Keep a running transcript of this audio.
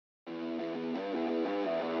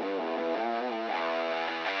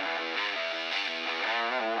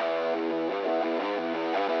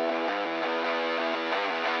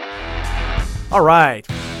All right.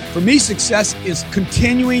 For me, success is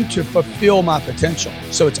continuing to fulfill my potential.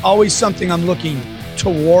 So it's always something I'm looking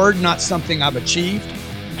toward, not something I've achieved.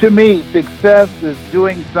 To me, success is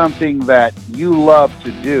doing something that you love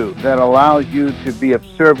to do, that allows you to be of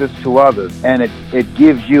service to others, and it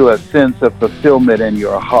gives you a sense of fulfillment in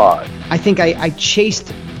your heart. I think I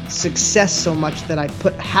chased success so much that I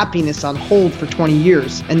put happiness on hold for 20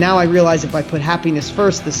 years. And now I realize if I put happiness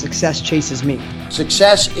first, the success chases me.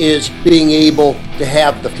 Success is being able to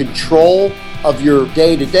have the control of your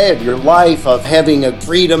day-to-day, of your life, of having a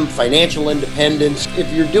freedom, financial independence.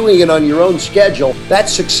 If you're doing it on your own schedule,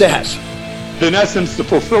 that's success. In essence, the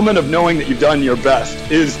fulfillment of knowing that you've done your best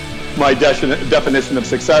is my definition of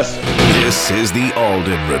success. This is the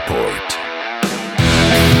Alden Report.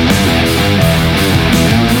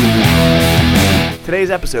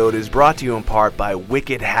 Today's episode is brought to you in part by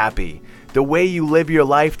Wicked Happy. The way you live your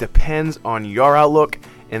life depends on your outlook,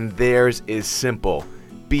 and theirs is simple.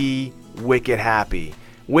 Be Wicked Happy.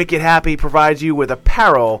 Wicked Happy provides you with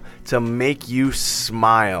apparel to make you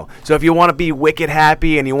smile. So if you want to be wicked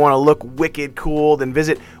happy and you want to look wicked cool, then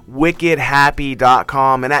visit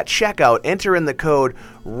wickedhappy.com, and at checkout, enter in the code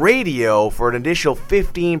RADIO for an additional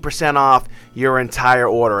 15% off your entire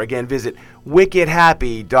order. Again, visit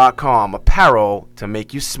wickedhappy.com, apparel to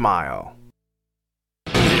make you smile.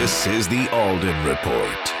 This is the Alden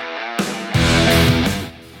Report.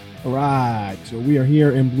 All right, so we are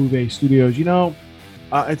here in Blue Bay Studios. You know,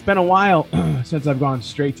 it's been a while since I've gone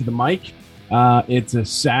straight to the mic. It's a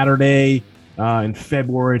Saturday in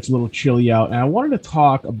February. It's a little chilly out, and I wanted to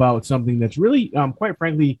talk about something that's really, quite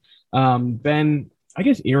frankly, been, I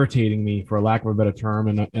guess, irritating me, for lack of a better term,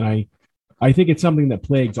 and I think it's something that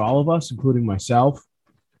plagues all of us, including myself.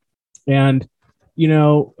 And, you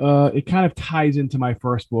know, it kind of ties into my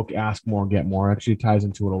first book, Ask More, Get More. Actually, it ties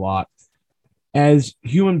into it a lot. As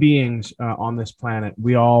human beings on this planet,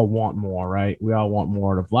 we all want more, right? We all want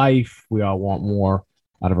more out of life. We all want more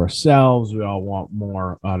out of ourselves. We all want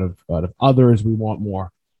more out of others. We want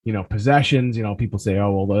more, you know, possessions. You know, people say,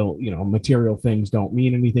 oh, well, you know, material things don't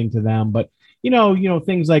mean anything to them. But you know,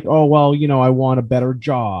 things like, oh, well, you know, I want a better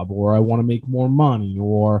job, or I want to make more money,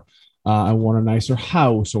 or I want a nicer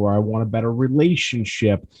house, or I want a better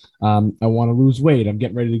relationship. I want to lose weight. I'm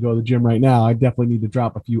getting ready to go to the gym right now. I definitely need to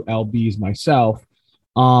drop a few lbs myself.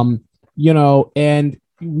 You know, and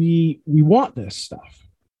we want this stuff,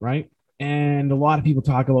 right? And a lot of people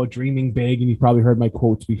talk about dreaming big, and you've probably heard my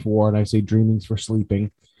quotes before, and I say dreaming's for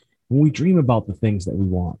sleeping. When we dream about the things that we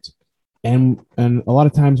want, and a lot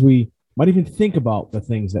of times we might even think about the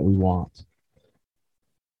things that we want.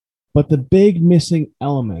 But the big missing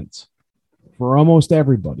element for almost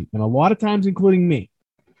everybody, and a lot of times including me,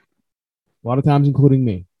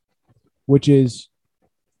 which is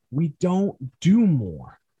we don't do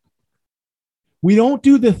more. We don't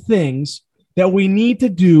do the things that we need to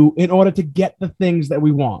do in order to get the things that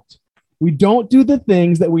we want. We don't do the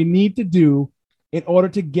things that we need to do in order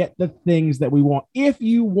to get the things that we want. If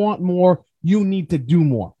you want more, you need to do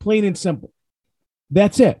more, plain and simple.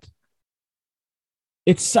 That's it.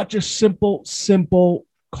 It's such a simple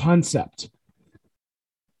concept.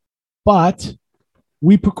 But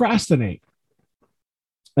we procrastinate.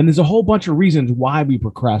 And there's a whole bunch of reasons why we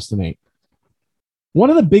procrastinate. One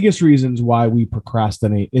of the biggest reasons why we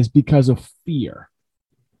procrastinate is because of fear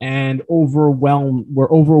and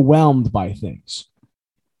we're overwhelmed by things.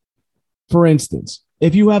 For instance,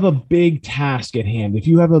 if you have a big task at hand, if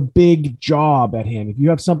you have a big job at hand, if you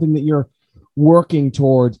have something that you're working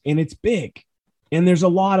towards and it's big and there's a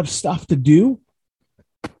lot of stuff to do,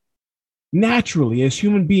 naturally, as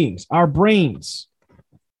human beings, our brains,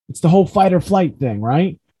 it's the whole fight or flight thing,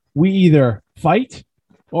 right? We either fight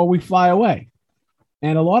or we fly away.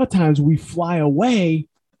 And a lot of times we fly away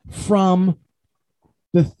from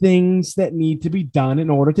the things that need to be done in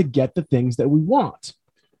order to get the things that we want.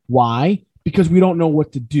 Why? Because we don't know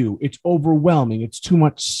what to do. It's overwhelming. It's too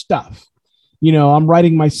much stuff. You know, I'm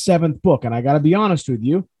writing my 7th book, and I got to be honest with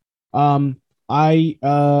you. I don't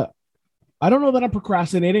know that I'm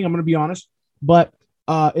procrastinating. I'm going to be honest, but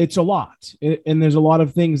it's a lot. And there's a lot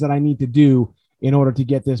of things that I need to do in order to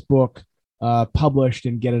get this book published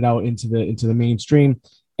and get it out into the mainstream.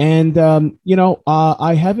 And, you know,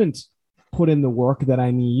 I haven't put in the work that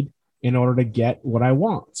I need in order to get what I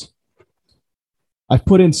want. I've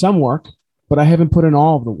put in some work, but I haven't put in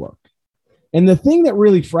all of the work. And the thing that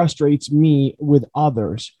really frustrates me with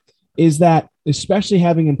others is that, especially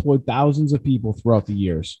having employed thousands of people throughout the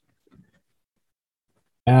years,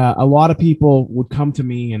 a lot of people would come to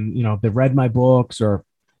me and, you know, they've read my books or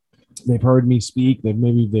they've heard me speak.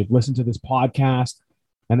 They've listened to this podcast.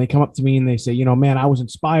 and they come up to me and they say, man, I was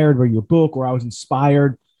inspired by your book, or I was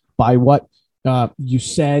inspired by what you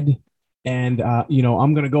said. And,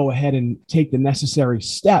 I'm going to go ahead and take the necessary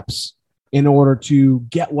steps in order to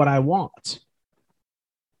get what I want.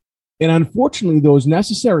 And unfortunately, those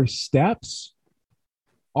necessary steps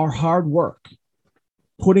are hard work,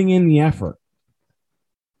 putting in the effort,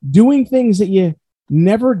 doing things that you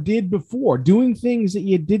never did before, doing things that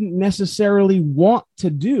you didn't necessarily want to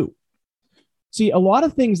do. See, a lot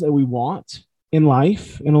of things that we want in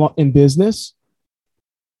life, in business,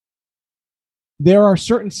 there are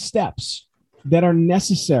certain steps that are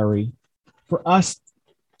necessary for us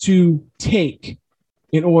to take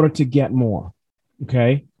in order to get more.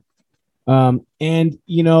 Okay. And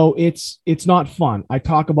it's not fun. I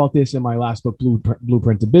talk about this in my last book,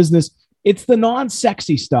 Blueprint to Business. It's the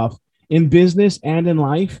non-sexy stuff in business and in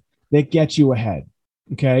life that gets you ahead.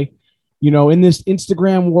 Okay. In this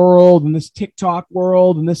Instagram world, in this TikTok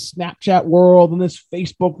world, in this Snapchat world, in this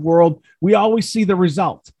Facebook world, we always see the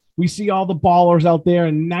result. We see all the ballers out there,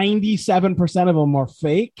 and 97% of them are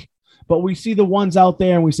fake, but we see the ones out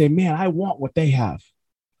there and we say, man, I want what they have.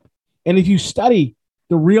 And if you study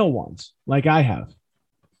the real ones, like I have,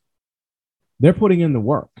 they're putting in the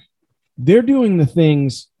work. They're doing the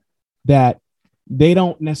things that they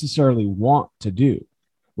don't necessarily want to do,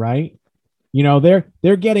 right?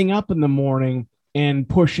 They're getting up in the morning and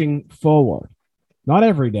pushing forward. Not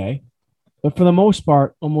every day, but for the most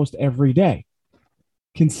part, almost every day.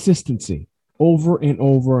 Consistency over and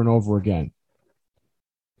over and over again.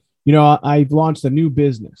 I've launched a new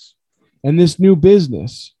business, and this new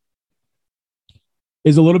business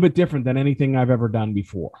is a little bit different than anything I've ever done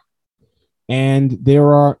before. And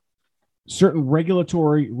there are certain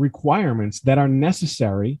regulatory requirements that are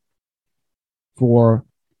necessary for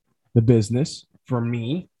the business, for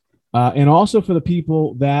me, and also for the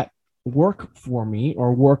people that work for me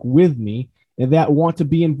or work with me and that want to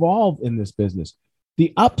be involved in this business.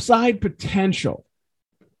 The upside potential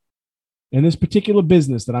in this particular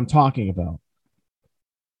business that I'm talking about,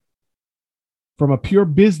 from a pure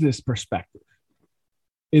business perspective,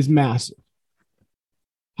 is massive.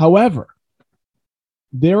 However,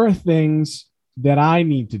 there are things that I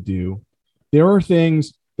need to do. There are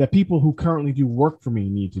things that people who currently do work for me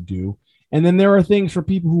need to do. And then there are things for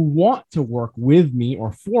people who want to work with me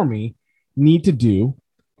or for me need to do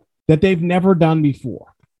that they've never done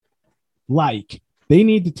before. Like, they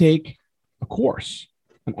need to take a course,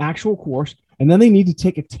 an actual course, and then they need to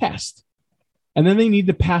take a test. And then they need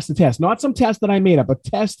to pass the test. Not some test that I made up, a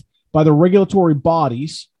test by the regulatory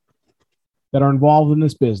bodies that are involved in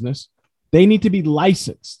this business. They need to be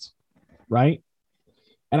licensed, right?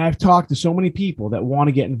 And I've talked to so many people that want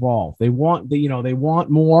to get involved. They want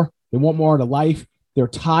more. They want more out of life. They're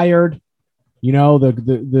tired.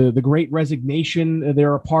 The Great Resignation,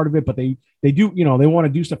 they're a part of it, but they do, they want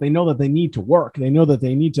to do stuff. They know that they need to work. They know that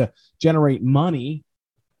they need to generate money,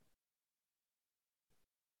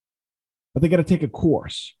 but they got to take a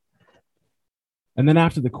course. And then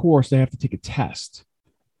after the course, they have to take a test,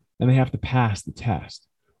 and they have to pass the test.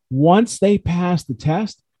 Once they pass the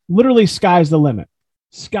test, literally sky's the limit.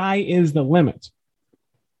 Sky is the limit.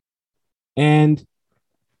 And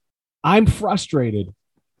I'm frustrated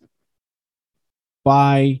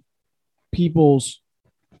by people's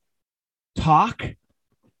talk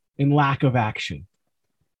and lack of action.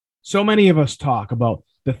 So many of us talk about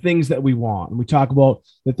the things that we want, and we talk about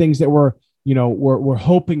the things that we're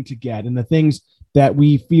hoping to get, and the things that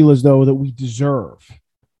we feel as though that we deserve.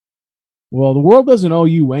 Well, the world doesn't owe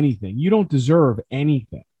you anything. You don't deserve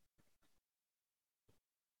anything.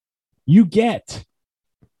 You get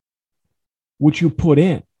what you put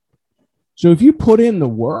in. So if you put in the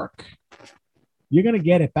work, you're going to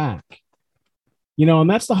get it back. And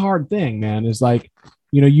that's the hard thing, man, is like,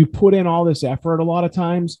 you put in all this effort a lot of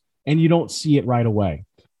times and you don't see it right away.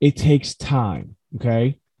 It takes time.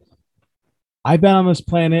 Okay. I've been on this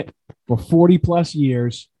planet for 40 plus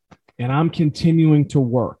years, and I'm continuing to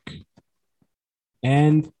work.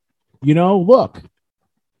 And, look,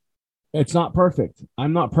 it's not perfect.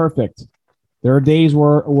 I'm not perfect. There are days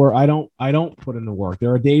where I don't put in the work.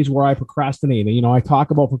 There are days where I procrastinate. I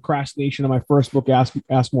talk about procrastination in my first book,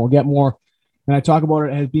 Ask More, Get More. And I talk about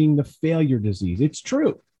it as being the failure disease. It's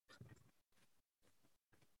true.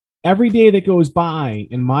 Every day that goes by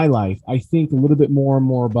in my life, I think a little bit more and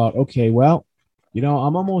more about, okay, well,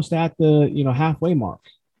 I'm almost at the, halfway mark.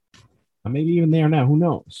 I'm maybe even there now. Who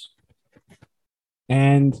knows?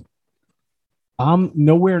 And I'm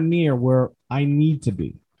nowhere near where I need to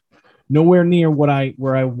be. Nowhere near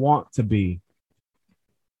where I want to be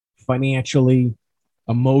financially,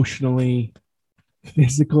 emotionally,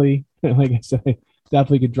 physically. Like I said,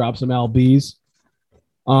 Definitely could drop some LBs.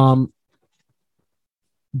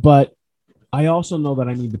 But I also know that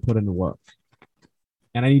I need to put in the work.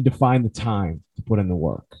 And I need to find the time to put in the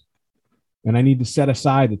work. And I need to set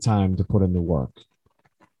aside the time to put in the work.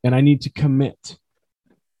 And I need to commit.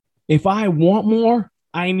 If I want more,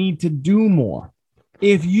 I need to do more.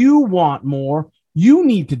 If you want more, you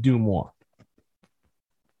need to do more.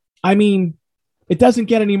 I mean, it doesn't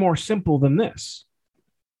get any more simple than this.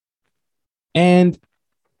 And,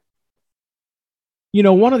 you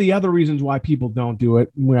know, one of the other reasons why people don't do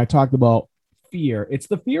it, when I talked about fear, it's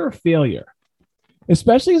the fear of failure,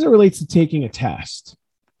 especially as it relates to taking a test.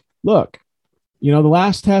 Look, you know, the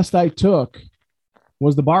last test I took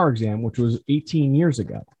was the bar exam, which was 18 years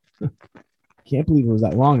ago. Can't believe it was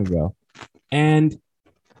that long ago. And,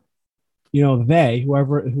 you know,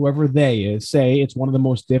 whoever they is, say it's one of the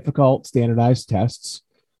most difficult standardized tests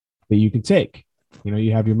that you can take. You know,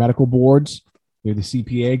 you have your medical boards, you have the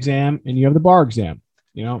CPA exam, and you have the bar exam.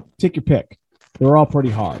 You know, take your pick. They're all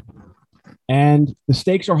pretty hard. And the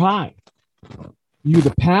stakes are high. You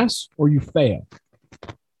either pass or you fail.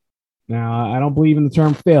 Now, I don't believe in the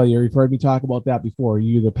term failure. You've heard me talk about that before.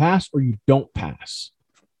 You either pass or you don't pass.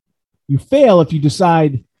 You fail if you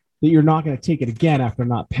decide that you're not going to take it again after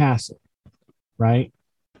not passing, right?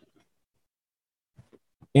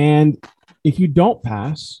 And if you don't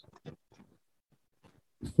pass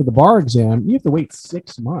for the bar exam, you have to wait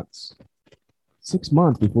 6 months. 6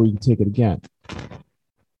 months before you can take it again.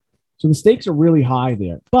 So the stakes are really high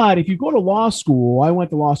there. But if you go to law school, I went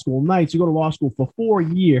to law school nights, you go to law school for 4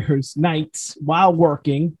 years, nights, while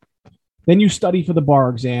working. Then you study for the bar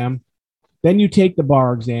exam. Then you take the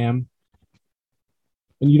bar exam.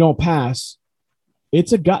 And you don't pass.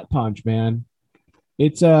 It's a gut punch, man.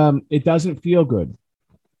 It doesn't feel good.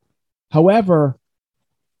 However,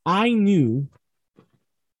 I knew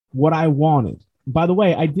what I wanted. By the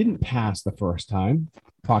way, I didn't pass the first time.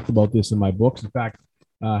 Talked about this in my books. In fact,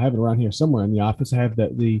 I have it around here somewhere in the office. I have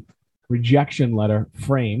the rejection letter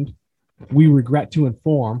framed. We regret to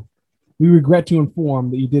inform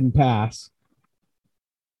that you didn't pass.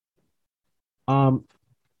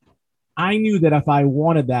 I knew that if I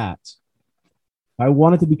wanted that, if I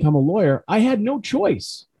wanted to become a lawyer, I had no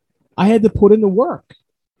choice. I had to put in the work.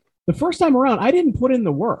 The first time around, I didn't put in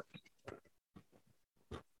the work.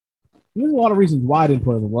 There's a lot of reasons why I didn't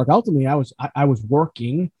put in the work. Ultimately, I was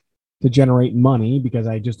working to generate money because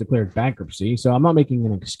I just declared bankruptcy. So I'm not making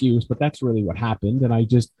an excuse, but that's really what happened. And I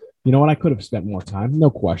just, you know what, I could have spent more time, no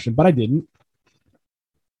question, but I didn't.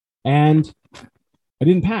 And I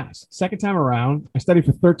didn't pass. Second time around, I studied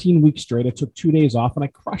for 13 weeks straight. I took 2 days off and I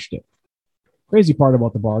crushed it. Crazy part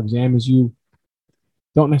about the bar exam is you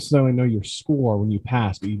don't necessarily know your score when you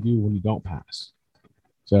pass, but you do when you don't pass.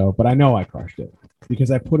 So, but I know I crushed it because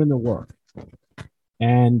I put in the work.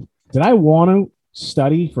 And did I want to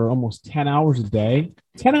study for almost 10 hours a day?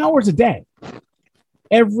 10 hours a day.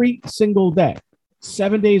 Every single day.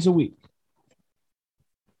 7 days a week.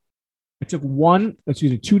 I took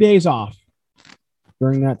 2 days off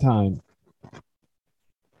during that time.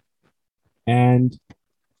 And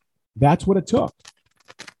that's what it took.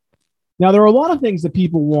 Now, there are a lot of things that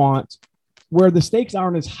people want where the stakes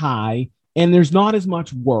aren't as high and there's not as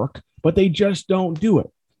much work, but they just don't do it.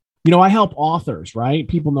 You know, I help authors, right?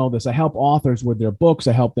 People know this. I help authors with their books.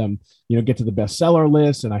 I help them, you know, get to the bestseller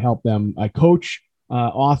list, and I coach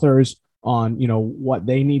authors on, you know, what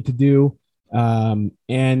they need to do.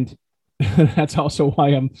 And that's also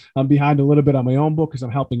why I'm behind a little bit on my own book, because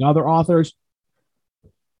I'm helping other authors.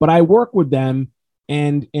 But I work with them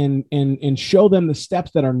and show them the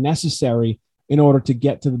steps that are necessary in order to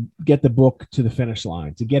get the book to the finish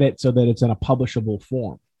line, to get it so that it's in a publishable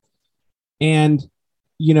form. And,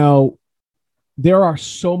 you know, there are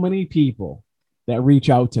so many people that reach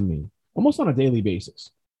out to me almost on a daily basis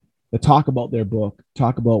that talk about their book,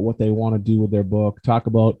 talk about what they want to do with their book, talk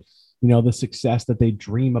about, you know, the success that they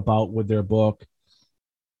dream about with their book,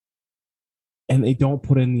 and they don't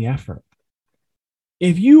put in the effort.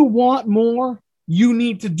 If you want more, you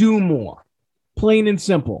need to do more. Plain and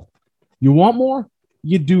simple. You want more,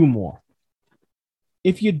 you do more.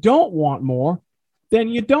 If you don't want more, then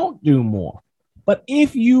you don't do more. But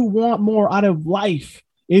if you want more out of life,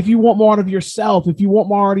 if you want more out of yourself, if you want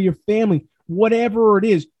more out of your family, whatever it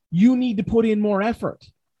is, you need to put in more effort.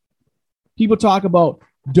 People talk about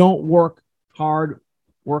don't work hard,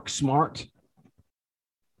 work smart.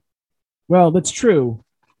 Well, that's true,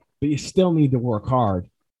 but you still need to work hard.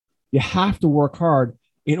 You have to work hard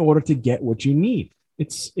in order to get what you need.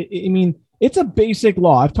 It's a basic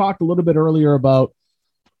law. I've talked a little bit earlier about,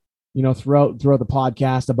 you know, throughout the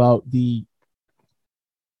podcast about the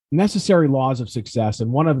necessary laws of success.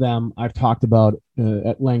 And one of them I've talked about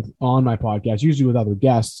at length on my podcast, usually with other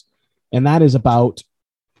guests, and that is about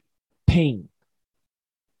pain.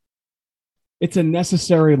 It's a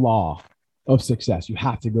necessary law of success. You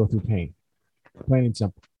have to go through pain, plain and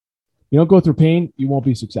simple. You don't go through pain, you won't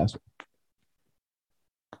be successful.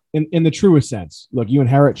 In the truest sense. Look, you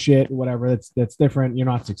inherit shit, whatever, that's different. You're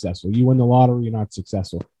not successful. You win the lottery, you're not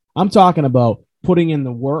successful. I'm talking about putting in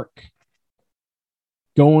the work,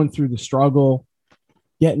 going through the struggle,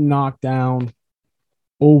 getting knocked down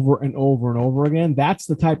over and over and over again. That's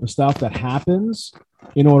the type of stuff that happens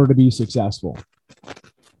in order to be successful.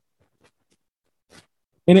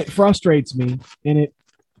 And it frustrates me, and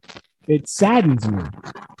it saddens me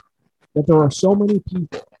that there are so many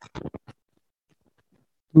people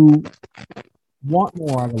who want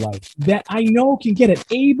more out of life that I know can get it.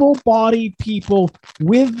 Able-bodied people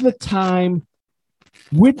with the time,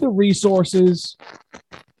 with the resources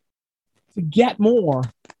to get more,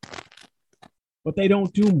 but they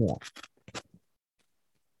don't do more.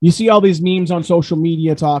 You see all these memes on social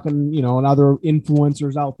media talking, and other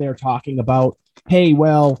influencers out there talking about, hey,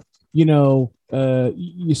 well, you're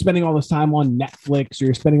spending all this time on Netflix, or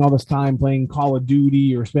you're spending all this time playing Call of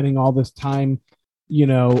Duty, or spending all this time,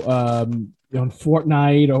 on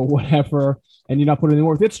Fortnite or whatever, and you're not putting in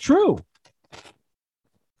work. It's true.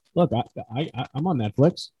 Look, I'm on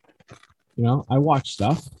Netflix. I watch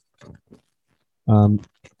stuff. But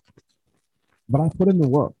I put in the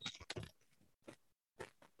work.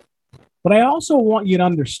 But I also want you to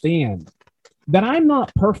understand that I'm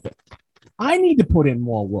not perfect. I need to put in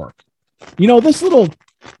more work. This little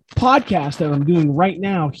podcast that I'm doing right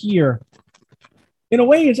now here, in a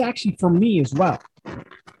way, is actually for me as well.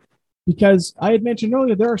 Because I had mentioned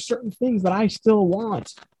earlier, there are certain things that I still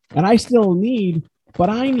want and I still need, but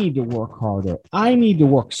I need to work harder. I need to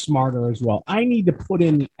work smarter as well. I need to put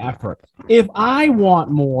in the effort. If I want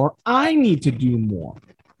more, I need to do more.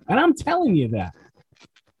 And I'm telling you that.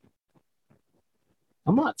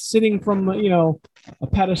 I'm not sitting from, a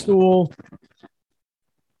pedestal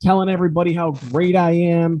telling everybody how great I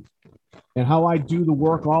am and how I do the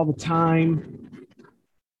work all the time.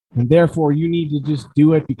 And therefore, you need to just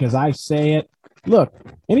do it because I say it. Look,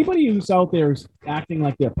 anybody who's out there is acting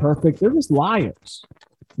like they're perfect, they're just liars.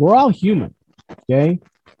 We're all human, okay?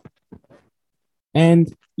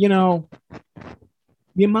 And,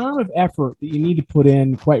 the amount of effort that you need to put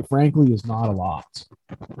in, quite frankly, is not a lot.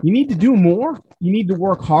 You need to do more. You need to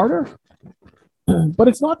work harder. But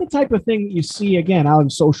it's not the type of thing that you see, again, out on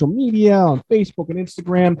social media, on Facebook and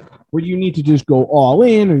Instagram, where you need to just go all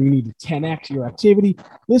in or you need to 10x your activity.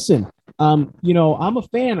 Listen, I'm a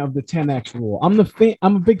fan of the 10x rule.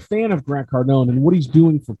 I'm a big fan of Grant Cardone and what he's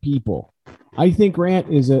doing for people. I think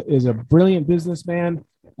Grant is a brilliant businessman.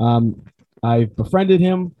 I've befriended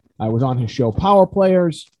him. I was on his show, Power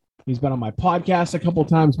Players. He's been on my podcast a couple of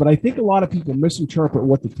times, but I think a lot of people misinterpret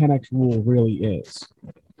what the 10x rule really is.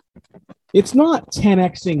 It's not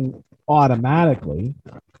 10xing automatically.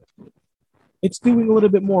 It's doing a little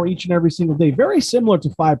bit more each and every single day, very similar to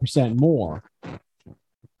 5% more.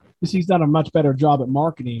 Because he's done a much better job at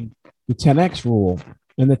marketing the 10x rule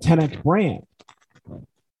and the 10x brand.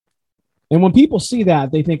 And when people see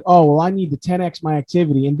that, they think, oh, well, I need to 10x my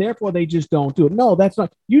activity, and therefore they just don't do it. No, that's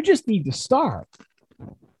not. You just need to start.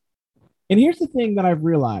 And here's the thing that I've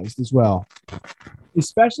realized as well,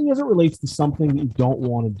 especially as it relates to something that you don't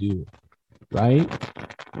want to do, right?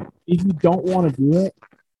 If you don't want to do it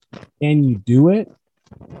and you do it,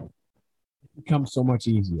 it becomes so much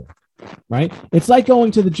easier, right? It's like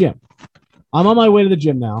going to the gym. I'm on my way to the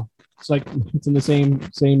gym now. It's in the same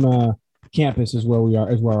campus as where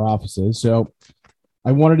our office is. So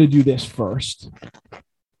I wanted to do this first.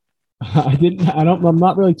 I'm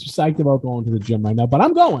not really too psyched about going to the gym right now, but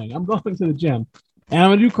I'm going to the gym and I'm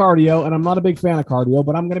going to do cardio, and I'm not a big fan of cardio,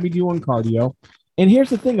 but I'm going to be doing cardio. And here's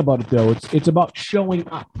the thing about it though. It's about showing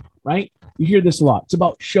up, right? You hear this a lot. It's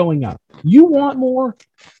about showing up. You want more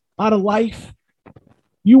out of life.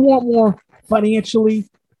 You want more financially.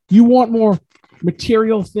 You want more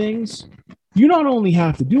material things. You not only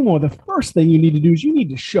have to do more, the first thing you need to do is you need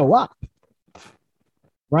to show up,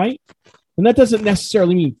 right? And that doesn't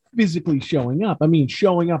necessarily mean physically showing up. I mean,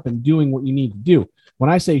 showing up and doing what you need to do. When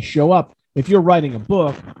I say show up, if you're writing a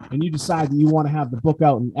book and you decide that you want to have the book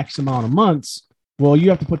out in X amount of months, well, you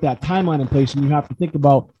have to put that timeline in place, and you have to think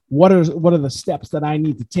about what are the steps that I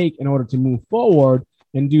need to take in order to move forward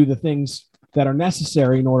and do the things that are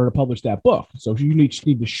necessary in order to publish that book. So you need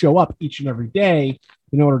to show up each and every day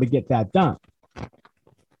in order to get that done.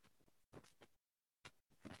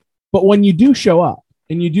 But when you do show up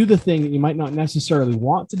and you do the thing that you might not necessarily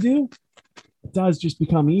want to do, It does just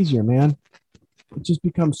become easier, man. It just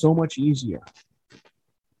becomes so much easier.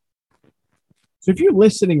 So if you're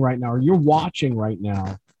listening right now or you're watching right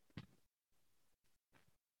now,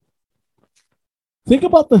 think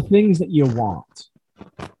about the things that you want.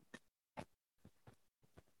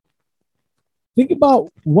 Think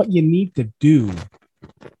about what you need to do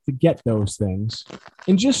to get those things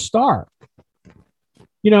and just start.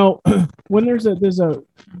 You know, when there's a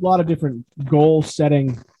lot of different goal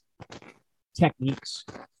setting techniques,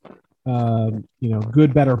 you know,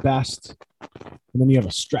 good, better, best. And then you have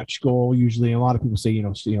a stretch goal usually. And a lot of people say,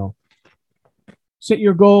 set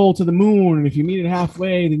your goal to the moon. And if you meet it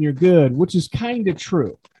halfway, then you're good, which is kind of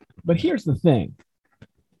true. But here's the thing.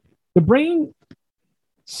 The brain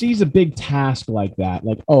sees a big task like that.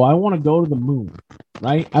 Like, oh, I want to go to the moon,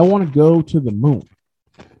 right? I want to go to the moon.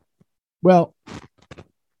 Well,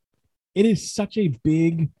 it is such a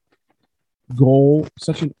big goal,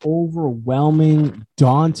 such an overwhelming,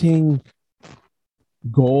 daunting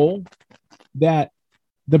goal that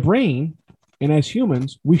the brain, and as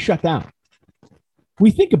humans, we shut down.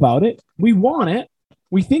 We think about it. We want it.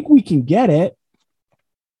 We think we can get it.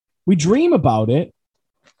 We dream about it.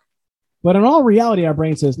 But in all reality, our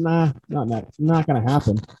brain says, nah, not going to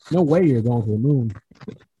happen. No way you're going to the moon.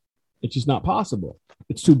 It's just not possible.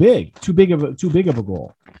 It's too big of a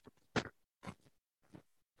goal.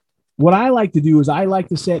 What I like to do is I like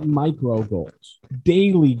to set micro goals,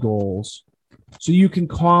 daily goals, so you can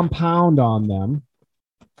compound on them.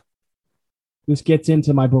 This gets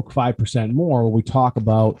into my book, 5% More, where we talk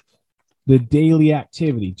about the daily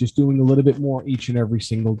activity, just doing a little bit more each and every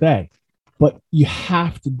single day. But you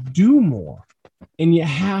have to do more, and you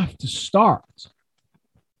have to start.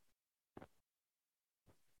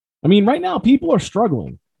 I mean, right now, people are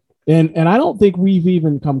struggling. And I don't think we've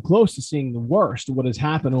even come close to seeing the worst of what has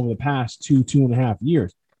happened over the past 2.5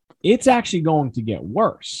 years. It's actually going to get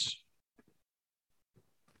worse.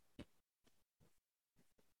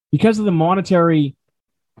 Because of the monetary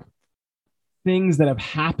things that have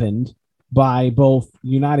happened by both the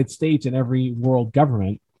United States and every world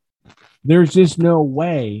government, there's just no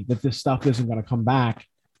way that this stuff isn't going to come back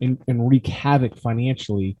and wreak havoc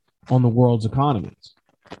financially on the world's economies.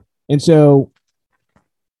 And so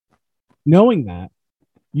knowing that,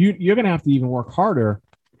 you're going to have to even work harder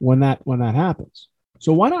when that happens.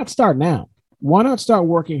 So why not start now? Why not start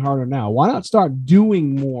working harder now? Why not start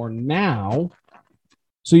doing more now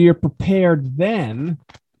so you're prepared then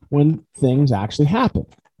when things actually happen?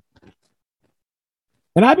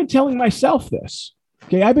 And I've been telling myself this.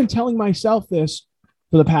 Okay, I've been telling myself this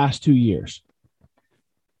for the past 2 years.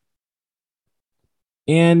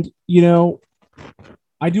 And,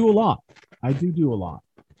 I do a lot. I do a lot.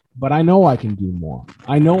 But I know I can do more.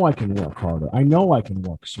 I know I can work harder. I know I can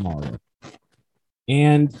work smarter.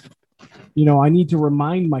 And, I need to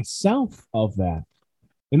remind myself of that.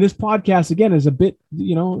 And this podcast, again, is a bit,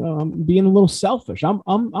 being a little selfish.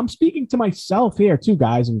 I'm speaking to myself here too,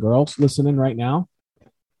 guys and girls listening right now.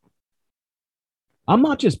 I'm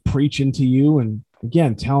not just preaching to you and,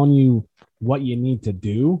 again, telling you what you need to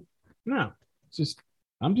do. No,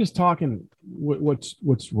 I'm just talking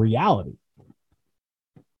what's reality.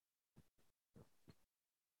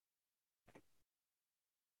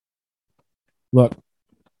 Look,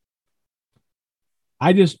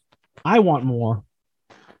 I want more.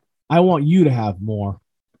 I want you to have more.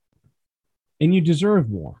 And you deserve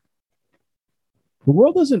more. The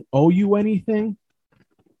world doesn't owe you anything,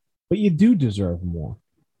 but you do deserve more.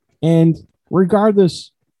 And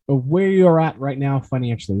regardless of where you're at right now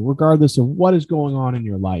financially, regardless of what is going on in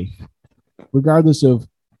your life, regardless of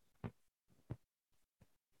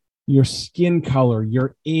your skin color,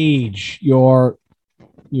 your age, your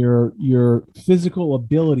physical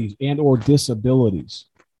abilities and or disabilities,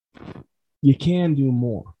 you can do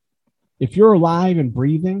more. If you're alive and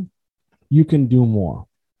breathing, you can do more.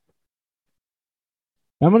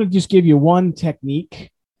 I'm going to just give you one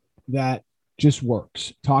technique that just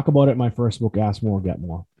works. Talk about it in my first book, Ask More, Get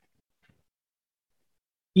More.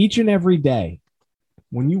 Each and every day,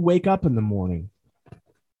 when you wake up in the morning,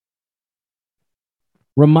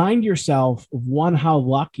 remind yourself of how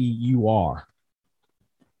lucky you are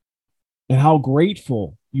and how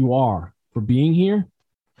grateful you are for being here.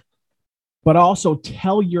 But also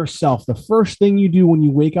tell yourself the first thing you do when you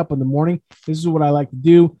wake up in the morning, this is what I like to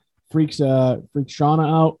do. Freaks Shauna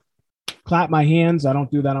out. Clap my hands. I don't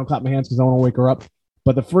do that. I don't clap my hands because I want to wake her up.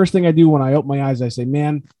 But the first thing I do when I open my eyes, I say,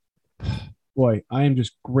 man, boy, I am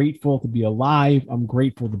just grateful to be alive. I'm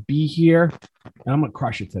grateful to be here. And I'm going to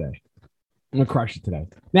crush it today.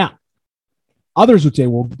 Now, others would say,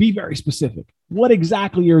 well, be very specific. What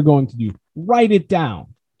exactly you're going to do? Write it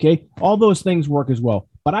down. Okay. All those things work as well.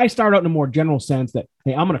 But I start out in a more general sense that,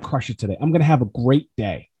 hey, I'm going to crush it today. I'm going to have a great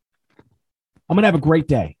day. I'm going to have a great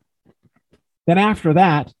day. Then after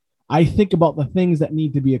that, I think about the things that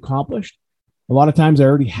need to be accomplished. A lot of times I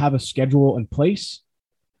already have a schedule in place.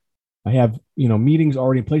 I have, meetings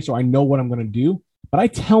already in place, so I know what I'm going to do. But I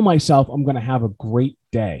tell myself I'm going to have a great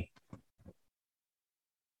day.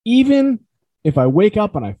 Even if I wake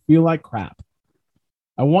up and I feel like crap,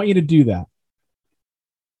 I want you to do that.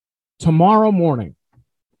 Tomorrow morning,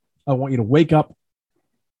 I want you to wake up.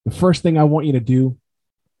 The first thing I want you to do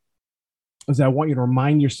is I want you to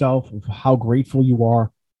remind yourself of how grateful you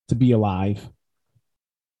are to be alive.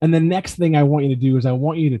 And the next thing I want you to do is I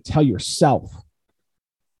want you to tell yourself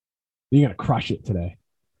you're going to crush it today.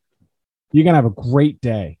 You're going to have a great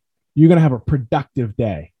day. You're going to have a productive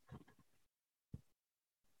day.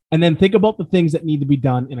 And then think about the things that need to be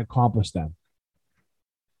done and accomplish them.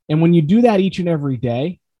 And when you do that each and every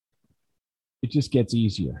day, it just gets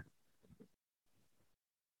easier.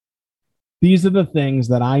 These are the things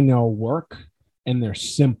that I know work, and they're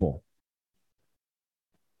simple.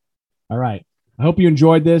 All right. I hope you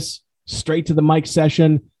enjoyed this straight to the mic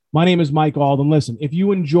session. My name is Mike Alden. Listen, if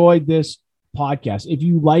you enjoyed this podcast, if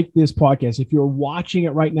you like this podcast, if you're watching it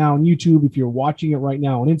right now on YouTube, if you're watching it right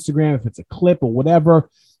now on Instagram, if it's a clip or whatever,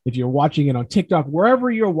 if you're watching it on TikTok,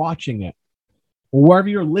 wherever you're watching it or wherever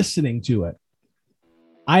you're listening to it,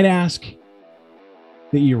 I'd ask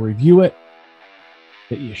that you review it,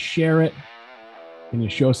 that you share it, and you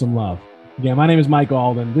show some love. Again, my name is Mike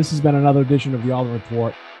Alden. This has been another edition of the Alden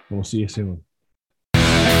Report, and we'll see you soon.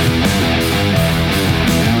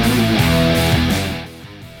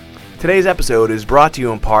 Today's episode is brought to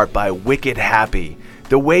you in part by Wicked Happy.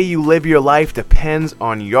 The way you live your life depends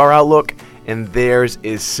on your outlook, and theirs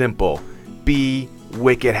is simple. Be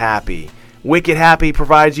wicked happy. Wicked Happy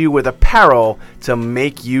provides you with apparel to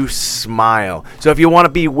make you smile. So if you want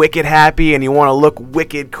to be wicked happy and you want to look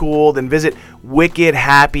wicked cool, then visit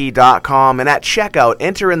wickedhappy.com, and at checkout,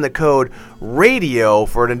 enter in the code RADIO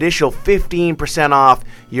for an additional 15% off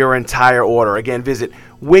your entire order. Again, visit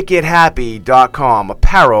wickedhappy.com,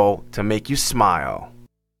 apparel to make you smile.